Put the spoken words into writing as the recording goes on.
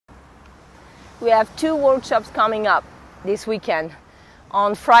We have 2 workshops coming up this weekend.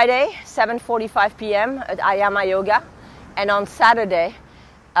 On Friday, 7:45 p.m. at Ayama Yoga, and on Saturday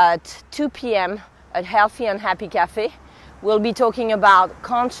at 2 p.m. at Healthy and Happy Cafe. We'll be talking about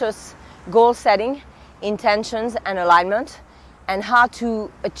conscious goal setting, intentions and alignment, and how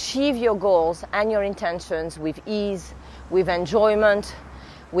to achieve your goals and your intentions with ease, with enjoyment,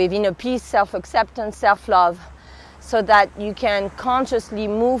 with inner peace, self-acceptance, self-love, so that you can consciously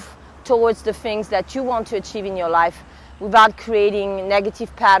move towards the things that you want to achieve in your life without creating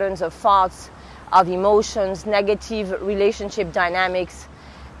negative patterns of thoughts, of emotions, negative relationship dynamics,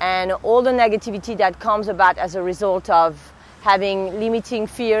 and all the negativity that comes about as a result of having limiting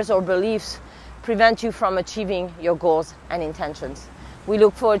fears or beliefs prevent you from achieving your goals and intentions. We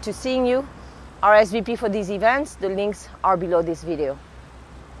look forward to seeing you. RSVP for these events. The links are below this video.